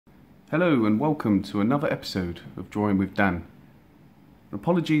Hello and welcome to another episode of Drawing with Dan.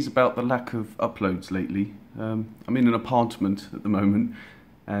 Apologies about the lack of uploads lately. I'm in an apartment at the moment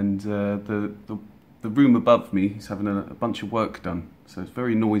and the room above me is having a bunch of work done, so it's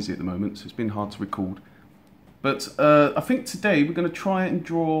very noisy at the moment, so it's been hard to record. But I think today we're going to try and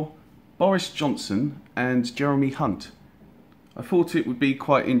draw Boris Johnson and Jeremy Hunt. I thought it would be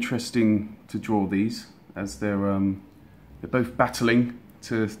quite interesting to draw these as they're both battling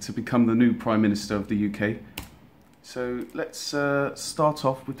to become the new Prime Minister of the UK. So let's start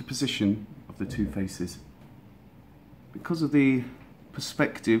off with the position of the two faces. Because of the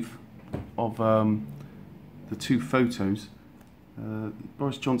perspective of the two photos,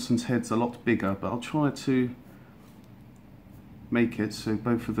 Boris Johnson's head's a lot bigger, but I'll try to make it so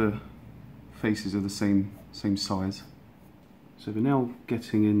both of the faces are the same size. So we're now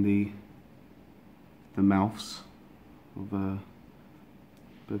getting in the mouths of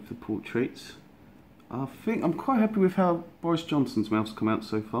both the portraits. I think I'm quite happy with how Boris Johnson's mouth's come out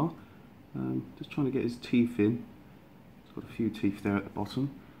so far. Just trying to get his teeth in. He's got a few teeth there at the bottom.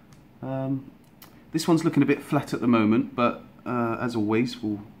 This one's looking a bit flat at the moment, but as always,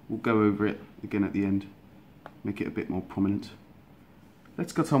 we'll go over it again at the end, make it a bit more prominent.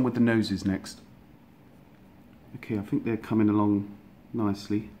 Let's get on with the noses next. Okay, I think they're coming along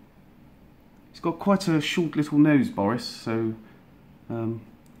nicely. He's got quite a short little nose, Boris, so I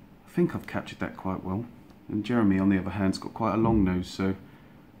think I've captured that quite well. And Jeremy, on the other hand, has got quite a long nose, so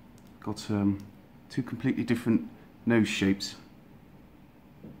got two completely different nose shapes.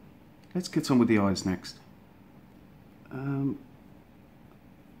 Let's get on with the eyes next. I'm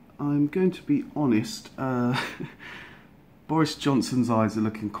going to be honest, Boris Johnson's eyes are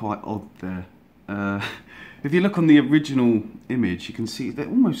looking quite odd there. If you look on the original image, you can see they're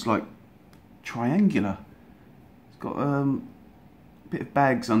almost like triangular. It's got a bit of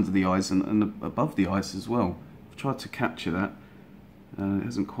bags under the eyes and above the eyes as well. I've tried to capture that. It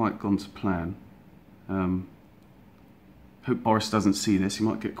hasn't quite gone to plan. Hope Boris doesn't see this, he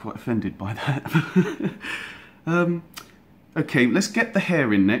might get quite offended by that. Okay, let's get the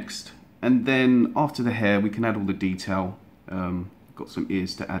hair in next, and then after the hair we can add all the detail. Got some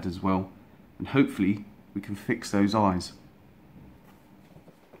ears to add as well, and hopefully we can fix those eyes.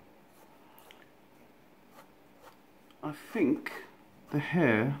 I think the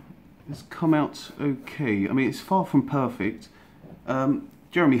hair has come out okay. I mean, it's far from perfect.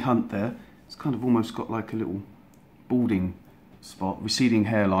 Jeremy Hunt there, it's kind of almost got like a little balding spot, receding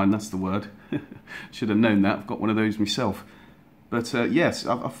hairline, that's the word. Should have known that, I've got one of those myself. But yes,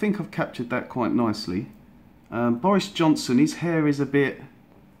 I think I've captured that quite nicely. Boris Johnson, his hair is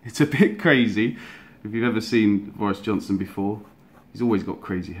it's a bit crazy. If you've ever seen Boris Johnson before, he's always got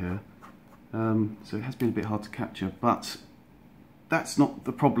crazy hair. So it has been a bit hard to capture, but that's not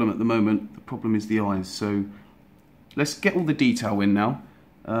the problem at the moment. The problem is the eyes. So let's get all the detail in now.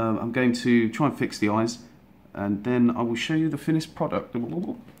 I'm going to try and fix the eyes, and then I will show you the finished product.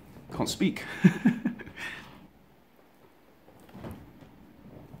 Can't speak.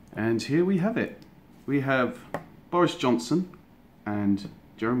 And here we have it. We have Boris Johnson and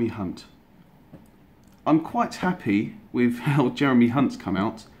Jeremy Hunt. I'm quite happy with how Jeremy Hunt's come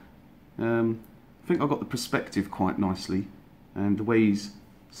out. I think I got the perspective quite nicely, and the way he's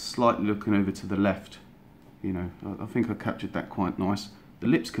slightly looking over to the left, you know, I think I captured that quite nice. The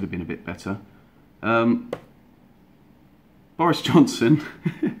lips could have been a bit better. Boris Johnson,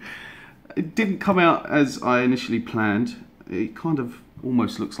 it didn't come out as I initially planned. It kind of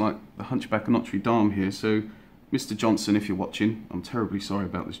almost looks like the Hunchback of Notre Dame here, so Mr. Johnson, if you're watching, I'm terribly sorry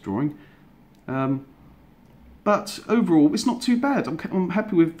about this drawing. But overall, it's not too bad. I'm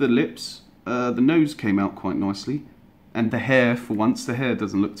happy with the lips. The nose came out quite nicely. And the hair, for once, the hair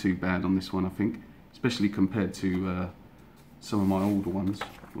doesn't look too bad on this one, I think. Especially compared to some of my older ones.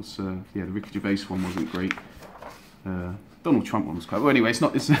 Yeah, the Ricky Gervais one wasn't great. Donald Trump one was quite... Well, anyway, it's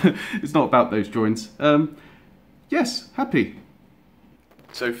not about those drawings. Yes, happy.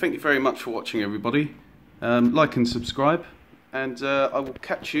 So thank you very much for watching, everybody. Like and subscribe. And I will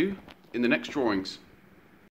catch you in the next drawings.